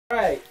All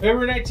right,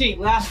 February 19th,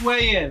 last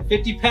weigh-in,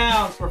 50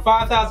 pounds for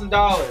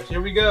 $5,000. Here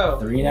we go.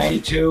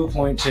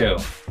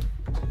 392.2.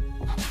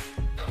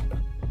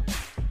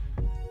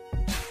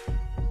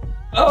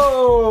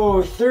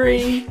 Oh,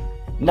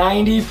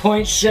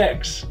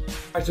 390.6. All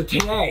right, so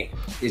today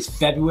is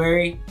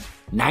February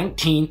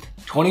 19th,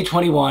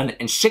 2021,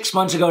 and 6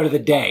 months ago to the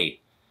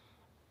day,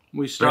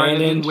 we started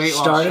Brandon the weight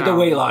loss started challenge. the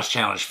weight loss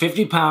challenge.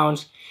 50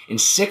 pounds in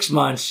 6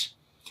 months.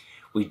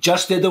 We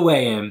just did the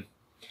weigh-in,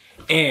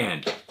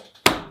 and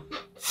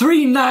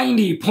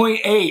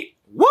 390.8.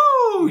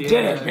 Woo! Yeah,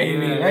 did it,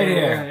 baby. yeah, right yeah,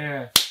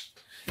 here.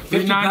 Yeah.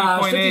 50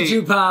 pounds,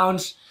 52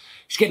 pounds.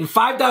 He's getting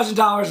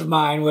 $5,000 of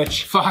mine,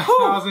 which...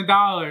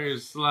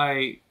 $5,000.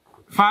 Like,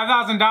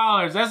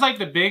 $5,000. That's like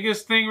the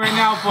biggest thing right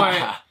now,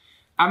 but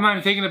I'm not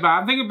even thinking about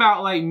it. I'm thinking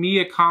about like me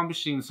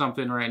accomplishing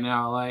something right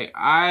now. Like,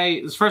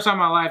 it's the first time in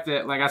my life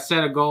that like I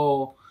set a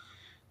goal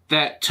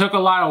that took a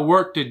lot of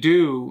work to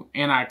do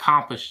and I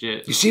accomplished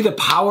it. You see the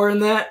power in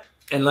that?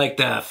 And like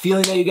the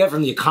feeling that you get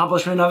from the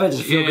accomplishment of it? Does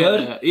it feel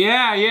good?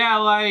 Yeah,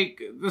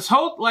 like this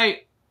whole,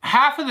 like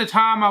half of the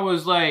time I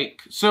was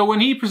like, so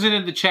when he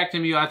presented the check to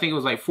me, I think it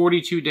was like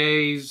 42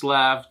 days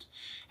left,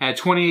 I had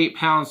 28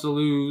 pounds to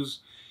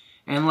lose.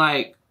 And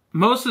like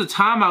most of the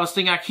time I was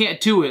thinking I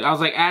can't do it. I was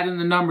like adding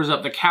the numbers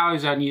up, the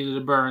calories I needed to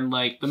burn,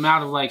 like the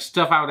amount of like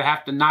stuff I would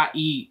have to not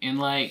eat. And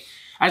like,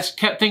 I just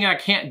kept thinking I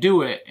can't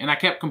do it. And I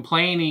kept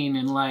complaining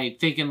and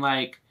like thinking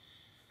like,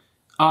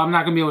 oh, I'm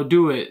not gonna be able to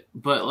do it.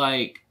 But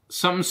like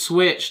something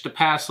switched the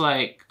past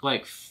like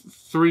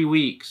 3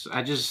 weeks.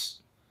 I just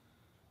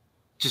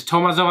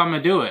told myself I'm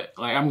gonna do it.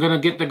 Like I'm gonna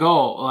get the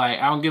goal. Like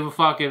I don't give a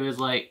fuck if it's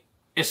like,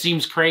 it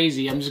seems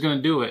crazy. I'm just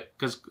gonna do it.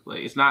 Cause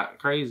like, it's not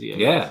crazy. I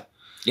guess.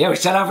 Yeah, we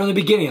set out from the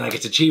beginning like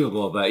it's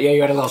achievable, but yeah, you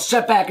had a little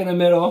setback in the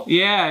middle.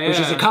 Yeah. Which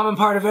is a common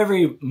part of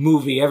every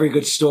movie. Every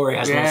good story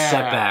has a little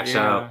setback.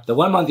 So the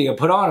 1 month you could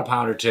put on a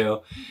pound or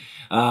two,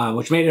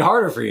 which made it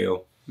harder for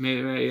you.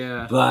 Maybe,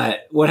 yeah.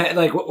 But what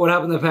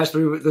happened the past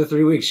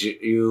 3 weeks?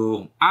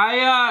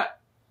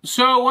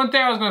 So one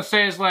thing I was gonna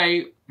say is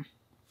like,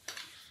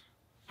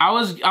 I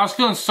was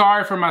feeling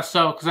sorry for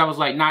myself because I was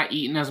like not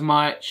eating as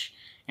much,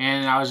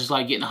 and I was just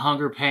like getting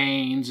hunger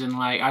pains, and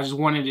like I just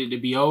wanted it to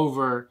be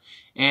over.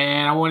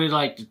 And I wanted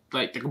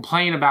to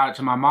complain about it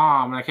to my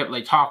mom, and I kept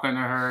like talking to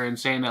her and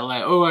saying that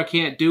like, oh, I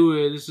can't do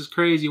it. This is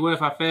crazy. What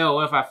if I fail?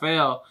 What if I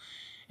fail?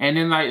 And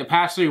then like the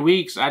past 3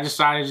 weeks, I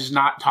decided to just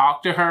not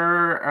talk to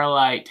her or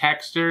like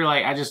text her.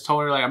 Like I just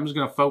told her like I'm just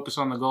gonna focus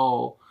on the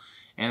goal,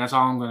 and that's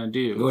all I'm gonna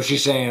do. What was she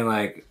saying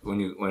like when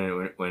you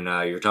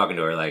were talking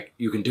to her? Like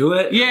you can do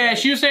it? Yeah,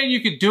 she was saying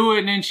you could do it,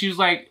 and then she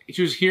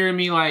was hearing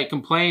me like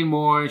complain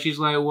more, and she's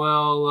like,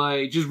 well,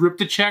 like just rip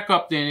the check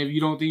up then if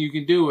you don't think you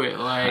can do it,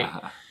 like.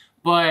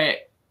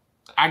 But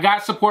I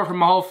got support from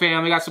my whole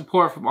family. I got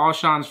support from all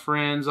Sean's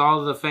friends, all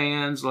of the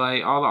fans,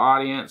 like all the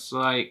audience,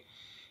 like,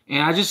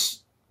 and I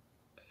just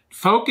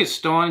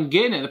focused on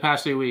getting it the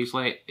past 3 weeks.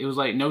 Like it was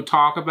like no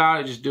talk about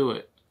it, just do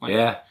it. Like,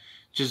 yeah,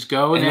 just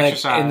go and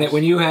exercise. And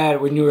when you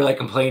were like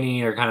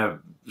complaining or kind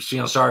of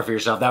feeling sorry for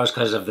yourself, that was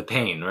because of the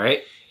pain,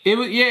 right? It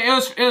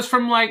was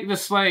from like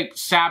this like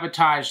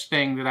sabotage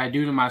thing that I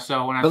do to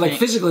myself when I. But like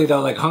physically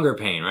though, like hunger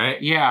pain,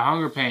 right? Yeah,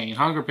 hunger pain,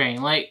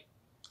 like.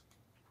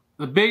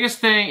 The biggest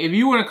thing, if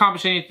you want to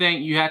accomplish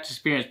anything, you have to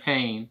experience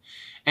pain.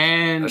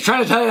 And I was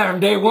trying to tell you that from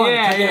day one.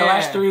 Yeah, it took me the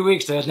last 3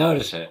 weeks to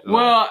notice it.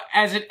 Well,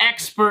 as an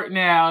expert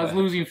now, as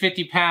losing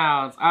 50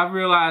 pounds, I've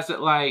realized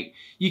that like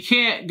you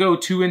can't go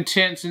too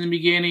intense in the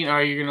beginning,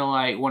 or you're gonna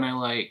like want to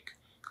like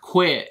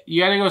quit.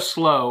 You got to go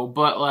slow,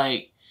 but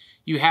like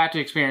you have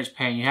to experience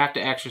pain. You have to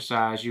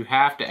exercise. You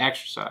have to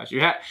exercise.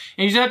 And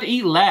you just have to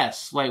eat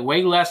less, like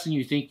way less than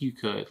you think you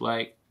could.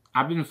 Like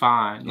I've been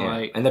fine. Yeah.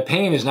 Like, and the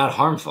pain is not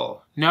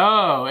harmful.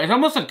 No, it's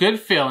almost a good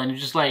feeling.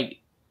 It's just like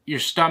your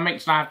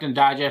stomach's not having to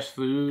digest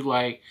food.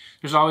 Like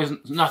there's always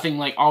nothing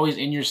like always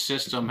in your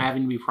system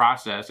having to be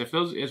processed. It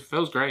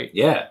feels great.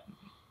 Yeah.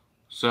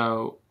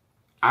 So,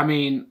 I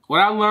mean, what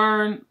I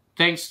learned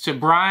thanks to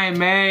Brian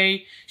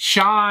May,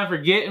 Sean for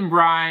getting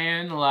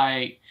Brian,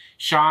 like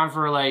Sean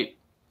for like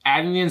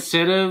adding the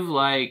incentive,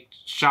 like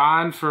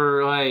Sean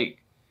for like.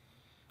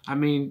 I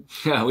mean,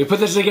 yeah, we put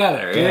this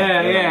together.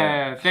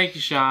 Yeah. Thank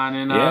you, Sean.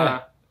 And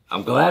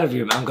I'm glad of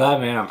you. I'm glad,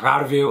 man. I'm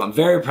proud of you. I'm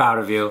very proud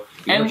of you.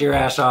 You worked your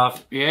ass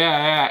off.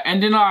 Yeah.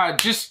 And then I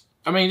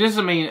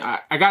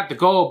got the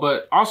goal,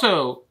 but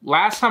also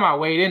last time I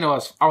weighed in, I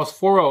was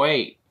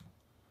 408.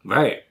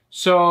 Right.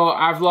 So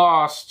I've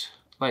lost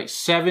like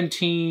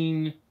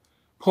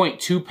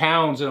 17.2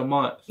 pounds in a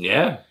month.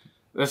 Yeah.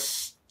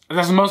 That's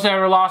the most I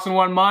ever lost in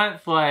 1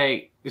 month.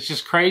 Like it's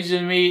just crazy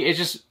to me. It's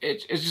just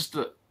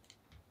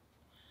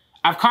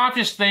I've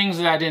accomplished things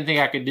that I didn't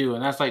think I could do,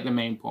 and that's like the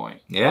main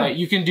point. Yeah. Like,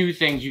 you can do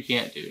things you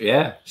can't do.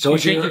 Yeah. So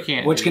what's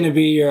going to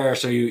be your,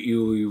 so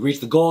you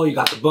reached the goal, you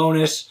got the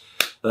bonus,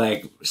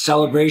 like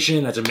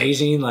celebration, that's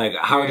amazing. Like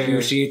how do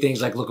you see things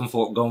like going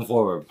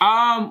forward?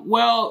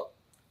 Well,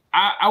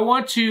 I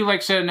want to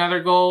like set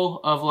another goal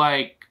of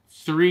like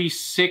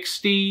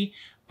 360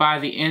 by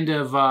the end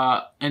of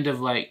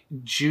like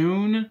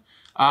June,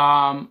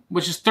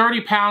 which is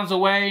 30 pounds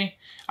away.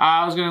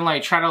 I was gonna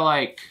like try to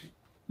like,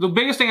 the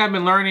biggest thing I've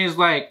been learning is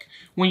like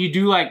when you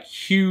do like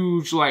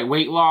huge like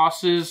weight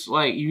losses,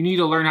 like you need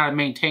to learn how to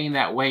maintain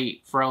that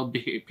weight for a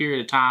period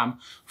of time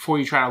before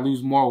you try to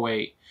lose more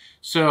weight.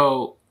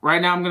 So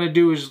right now I'm gonna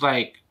do is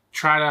like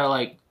try to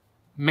like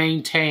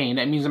maintain.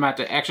 That means I'm gonna have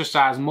to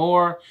exercise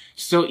more,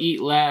 still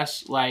eat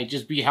less, like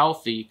just be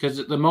healthy.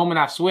 Because the moment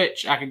I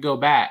switch, I could go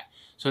back.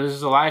 So this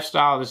is a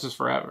lifestyle. This is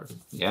forever.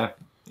 Yeah,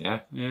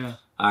 yeah, yeah.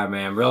 All right,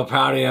 man. Real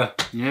proud of you.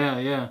 Yeah,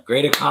 yeah.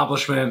 Great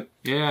accomplishment.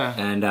 Yeah.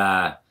 And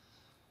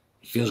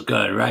it feels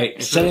good,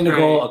 right? Setting the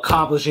goal,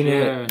 accomplishing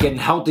it, getting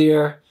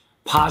healthier,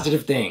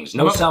 positive things.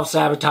 No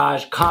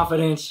self-sabotage,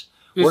 confidence,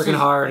 working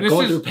hard,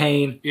 going through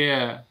pain.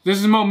 Yeah. This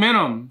is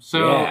momentum.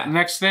 So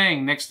next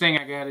thing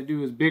I got to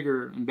do is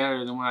bigger and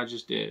better than what I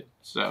just did.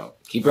 So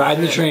keep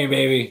riding the train,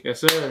 baby. Yes,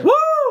 sir.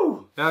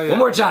 Woo! Hell yeah. One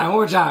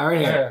more time,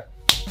 right here.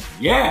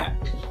 Yeah.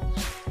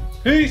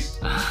 Peace.